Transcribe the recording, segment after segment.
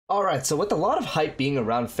Alright, so with a lot of hype being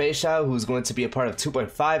around Feixiao, who's going to be a part of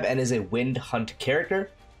 2.5 and is a Wind Hunt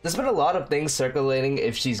character, there's been a lot of things circulating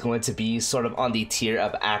if she's going to be sort of on the tier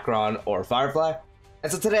of Acheron or Firefly.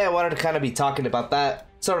 And so today I wanted to kind of be talking about that,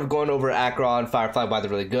 sort of going over Acheron, Firefly, why they're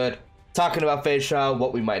really good, talking about Feixiao,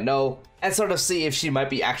 what we might know, and sort of see if she might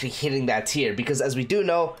be actually hitting that tier, because as we do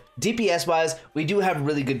know, DPS-wise, we do have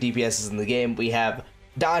really good DPSs in the game. We have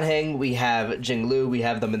Danheng, we have Jinglu, we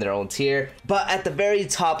have them in their own tier, but at the very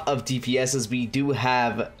top of DPSs, we do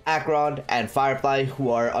have Acheron and Firefly, who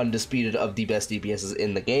are undisputed of the best DPSs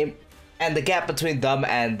in the game, and the gap between them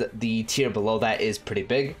and the tier below that is pretty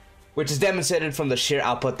big, which is demonstrated from the sheer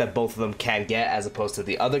output that both of them can get as opposed to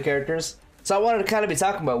the other characters. So I wanted to kind of be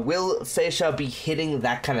talking about, will Feixiao be hitting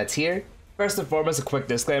that kind of tier? First and foremost, a quick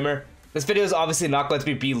disclaimer. This video is obviously not going to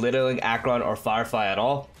be belittling Acheron or Firefly at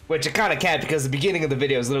all, which it kind of can't because the beginning of the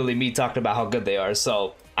video is literally me talking about how good they are,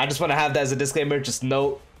 so I just want to have that as a disclaimer, just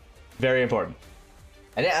note, very important.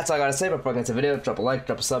 And yeah, that's all I gotta say before I get into the video. Drop a like,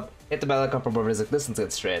 drop a sub, hit the bell icon for more videos like this, and let's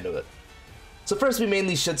get straight into it. So first, we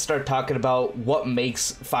mainly should start talking about what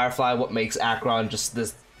makes Firefly, what makes Acheron just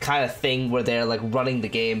this kind of thing where they're like running the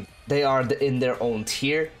game. They are in their own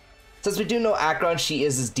tier. Since we do know Acheron, she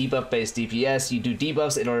is this debuff based DPS. You do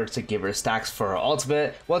debuffs in order to give her stacks for her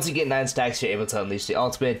ultimate. Once you get 9 stacks, you're able to unleash the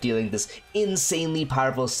ultimate, dealing this insanely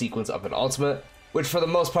powerful sequence of an ultimate, which for the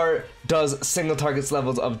most part does single targets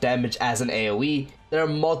levels of damage as an AoE. There are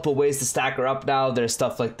multiple ways to stack her up now. There's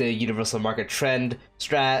stuff like the universal market trend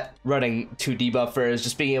strat, running 2 debuffers,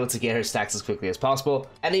 just being able to get her stacks as quickly as possible,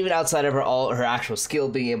 and even outside of her ult, her actual skill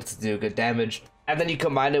being able to do good damage. And then you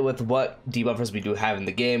combine it with what debuffers we do have in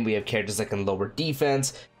the game. We have characters that can lower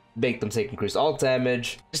defense, make them take increased ult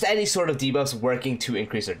damage, just any sort of debuffs working to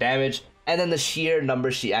increase her damage, and then the sheer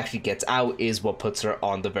number she actually gets out is what puts her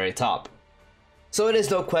on the very top. So it is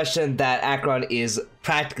no question that Acheron is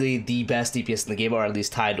practically the best DPS in the game, or at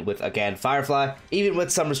least tied with, again, Firefly, even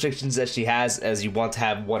with some restrictions that she has, as you want to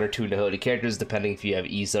have 1 or 2 Nihility characters, depending if you have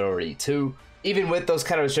E0 or E2. Even with those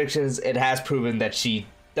kind of restrictions, it has proven that she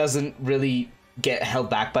doesn't really get held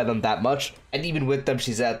back by them that much, and even with them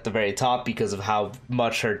she's at the very top because of how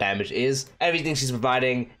much her damage is. Everything she's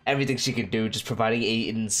providing, everything she can do, just providing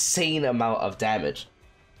an insane amount of damage.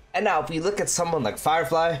 And now if we look at someone like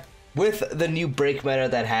Firefly, with the new break meta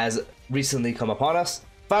that has recently come upon us,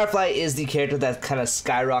 Firefly is the character that kind of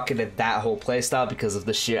skyrocketed that whole playstyle because of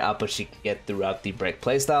the sheer output she can get throughout the break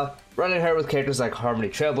playstyle. Running her with characters like Harmony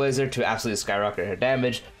Trailblazer to absolutely skyrocket her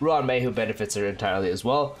damage, Ruan Mei, who benefits her entirely as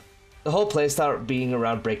well. The whole playstyle being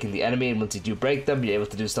around breaking the enemy, and once you do break them, you're able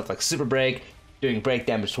to do stuff like super break, doing break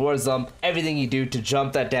damage towards them, everything you do to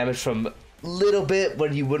jump that damage from little bit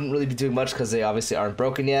when you wouldn't really be doing much because they obviously aren't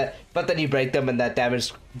broken yet, but then you break them and that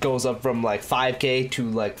damage goes up from like 5k to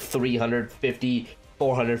like 350,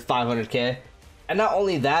 400, 500k. And not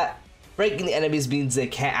only that, breaking the enemies means they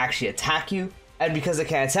can't actually attack you, and because they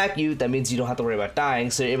can't attack you, that means you don't have to worry about dying,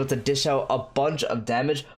 so you're able to dish out a bunch of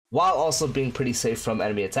damage while also being pretty safe from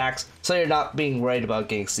enemy attacks. So you're not being worried about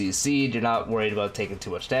getting CC'd, you're not worried about taking too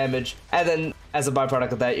much damage, and then as a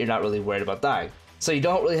byproduct of that, you're not really worried about dying. So you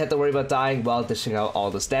don't really have to worry about dying while dishing out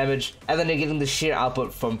all this damage, and then you're getting the sheer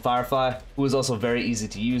output from Firefly, who is also very easy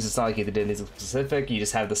to use. It's not like you did anything specific, you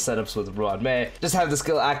just have the setups with Ruan Mei, just have the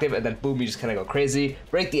skill active, and then boom, you just kind of go crazy,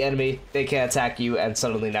 break the enemy, they can't attack you, and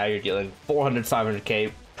suddenly now you're dealing 400,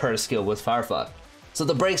 500k per skill with Firefly. So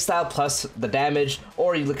the break style plus the damage,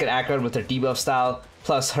 or you look at Acheron with her debuff style,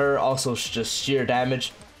 plus her also just sheer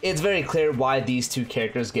damage, it's very clear why these two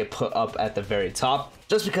characters get put up at the very top,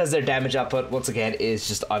 just because their damage output, once again, is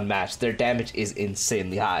just unmatched. Their damage is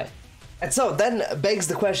insanely high. And so then begs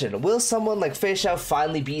the question, will someone like Feixiao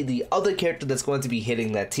finally be the other character that's going to be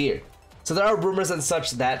hitting that tier? So there are rumors and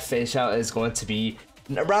such that Feixiao is going to be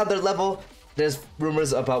around their level. There's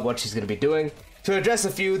rumors about what she's going to be doing. To address a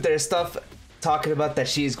few, there's stuff talking about that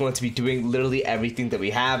she is going to be doing literally everything that we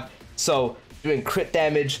have. So doing crit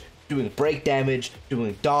damage, doing break damage,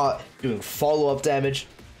 doing dot, doing follow-up damage.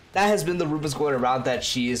 That has been the rumors going around, that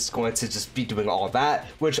she is going to just be doing all that,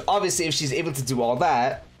 which obviously if she's able to do all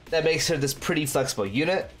that, that makes her this pretty flexible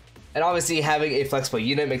unit. And obviously having a flexible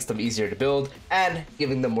unit makes them easier to build and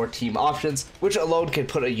giving them more team options, which alone can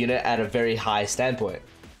put a unit at a very high standpoint.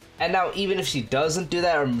 And now even if she doesn't do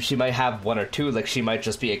that, or she might have 1 or 2, like she might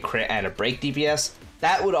just be a crit and a break DPS,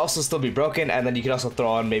 that would also still be broken, and then you can also throw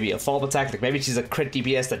on maybe a follow-up attack, like maybe she's a crit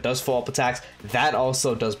DPS that does follow-up attacks, that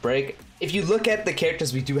also does break. If you look at the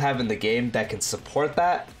characters we do have in the game that can support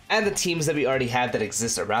that, and the teams that we already have that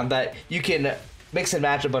exist around that, you can mix and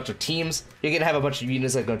match a bunch of teams, you're going to have a bunch of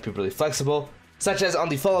units that are going to be really flexible. Such as on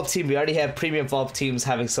the follow-up team, we already have premium follow-up teams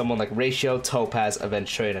having someone like Feixiao, Topaz,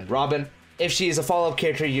 Aventurine, and Robin. If she is a follow-up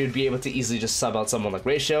character, you'd be able to easily just sub out someone like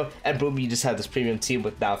Feixiao, and boom, you just have this premium team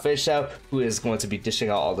with now Feixiao, who is going to be dishing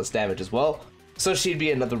out all this damage as well. So she'd be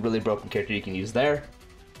another really broken character you can use there.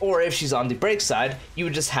 Or if she's on the break side, you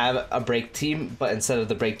would just have a break team, but instead of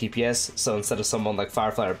the break DPS, so instead of someone like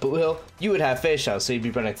Firefly or Boothill, you would have Feixiao. So you'd be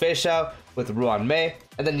running Feixiao with Ruan Mei,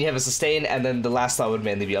 and then you have a sustain, and then the last slot would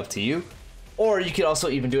mainly be up to you. Or you could also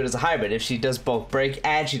even do it as a hybrid. If she does both break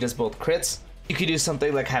and she does both crits, you could do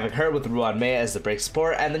something like having her with Ruan Mei as the break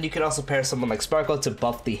support, and then you could also pair someone like Sparkle to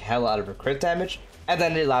buff the hell out of her crit damage, and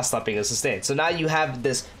then your last slot being a sustain. So now you have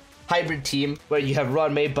this hybrid team where you have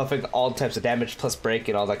Ruan Mei buffing all types of damage plus break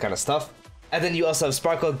and all that kind of stuff. And then you also have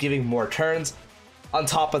Sparkle giving more turns. On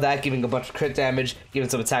top of that, giving a bunch of crit damage, giving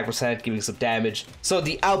some attack percent, giving some damage. So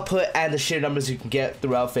the output and the sheer numbers you can get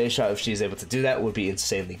throughout Feixiao, if she's able to do that, would be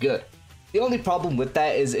insanely good. The only problem with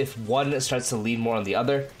that is if one starts to lean more on the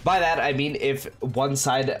other. By that, I mean if one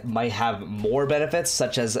side might have more benefits,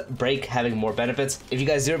 such as break having more benefits. If you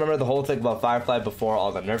guys do remember the whole thing about Firefly before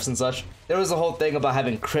all the nerfs and such, there was a whole thing about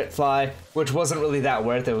having crit fly, which wasn't really that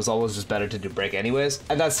worth it. It was always just better to do break anyways.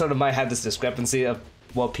 And that sort of might have this discrepancy of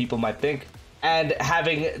what people might think. And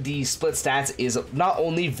having the split stats is not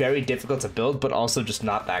only very difficult to build, but also just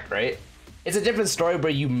not that great. It's a different story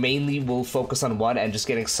where you mainly will focus on one and just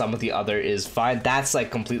getting some of the other is fine. That's like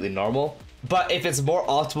completely normal. But if it's more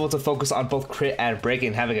optimal to focus on both crit and break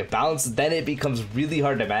and having it balanced, then it becomes really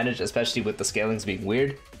hard to manage, especially with the scalings being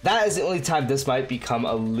weird. That is the only time this might become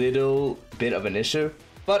a little bit of an issue.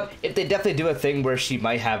 But if they definitely do a thing where she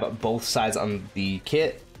might have both sides on the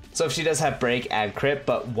kit, so if she does have break and crit,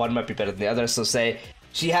 but one might be better than the other, so say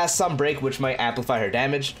she has some break which might amplify her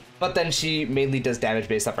damage, but then she mainly does damage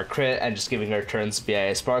based off her crit, and just giving her turns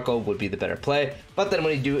via a Sparkle would be the better play. But then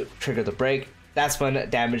when you do trigger the break, that's when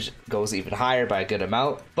damage goes even higher by a good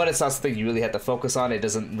amount, but it's not something you really have to focus on. It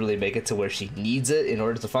doesn't really make it to where she needs it in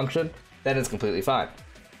order to function, then it's completely fine.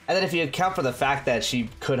 And then if you account for the fact that she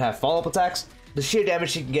could have follow-up attacks, the sheer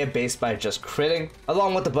damage she can get based by just critting,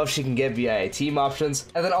 along with the buff she can get via team options,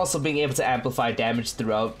 and then also being able to amplify damage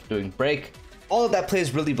throughout doing break, all of that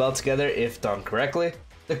plays really well together if done correctly.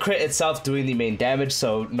 The crit itself doing the main damage,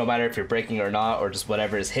 so no matter if you're breaking or not, or just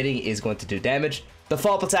whatever is hitting is going to do damage. The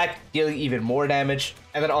follow-up attack dealing even more damage,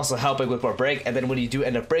 and then also helping with more break, and then when you do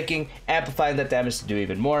end up breaking, amplifying that damage to do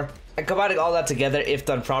even more. And combining all that together, if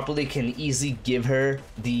done properly, can easily give her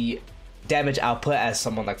the damage output as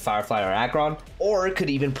someone like Firefly or Acheron, or it could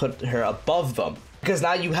even put her above them. Because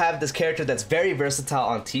now you have this character that's very versatile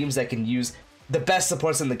on teams that can use the best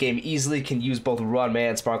supports in the game easily, can use both Ruan Mei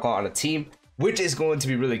and Sparkle on a team, which is going to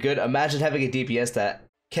be really good. Imagine having a DPS that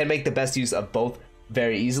can make the best use of both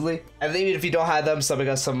very easily. And even if you don't have them, subbing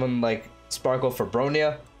out someone like Sparkle for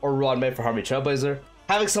Bronya or Ruan Mei for Harmony Trailblazer,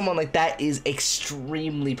 having someone like that is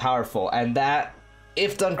extremely powerful, and that,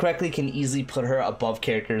 if done correctly, can easily put her above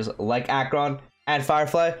characters like Acheron and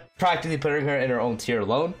Firefly, practically putting her in her own tier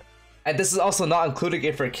alone. And this is also not including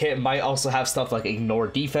if her kit might also have stuff like ignore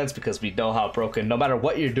defense, because we know how broken, no matter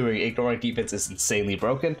what you're doing, ignoring defense is insanely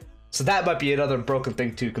broken. So that might be another broken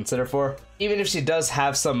thing to consider for. Even if she does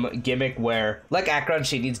have some gimmick where, like Acheron,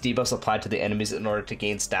 she needs debuffs applied to the enemies in order to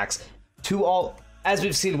gain stacks to all. As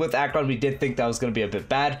we've seen with Acheron, we did think that was going to be a bit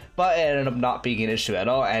bad, but it ended up not being an issue at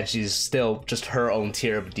all, and she's still just her own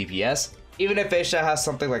tier of DPS. Even if Feixiao has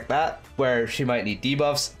something like that, where she might need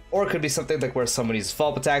debuffs, or it could be something like where someone needs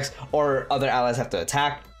follow-up attacks, or other allies have to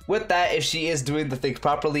attack. With that, if she is doing the things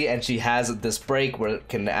properly, and she has this break where it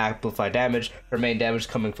can amplify damage, her main damage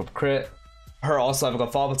coming from crit, her also having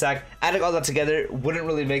a follow-up attack, adding all that together wouldn't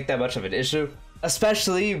really make that much of an issue.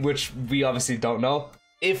 Especially, which we obviously don't know,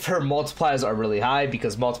 if her multipliers are really high,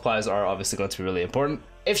 because multipliers are obviously going to be really important.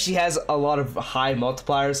 If she has a lot of high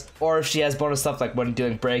multipliers, or if she has bonus stuff like when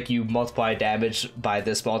doing break, you multiply damage by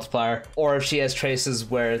this multiplier, or if she has traces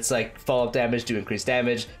where it's like follow-up damage to increase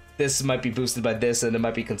damage, this might be boosted by this and it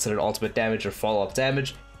might be considered ultimate damage or follow-up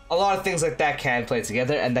damage. A lot of things like that can play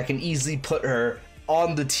together, and that can easily put her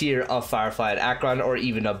on the tier of Firefly and Acheron, or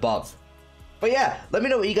even above. But yeah, let me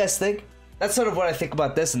know what you guys think. That's sort of what I think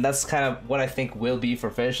about this, and that's kind of what I think will be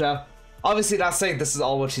for Feixiao. Obviously not saying this is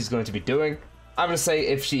all what she's going to be doing. I'm going to say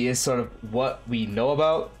if she is sort of what we know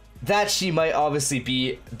about, that she might obviously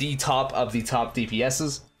be the top of the top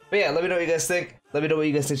DPSs. But yeah, let me know what you guys think. Let me know what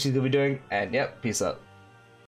you guys think she's going to be doing, and yep, peace out.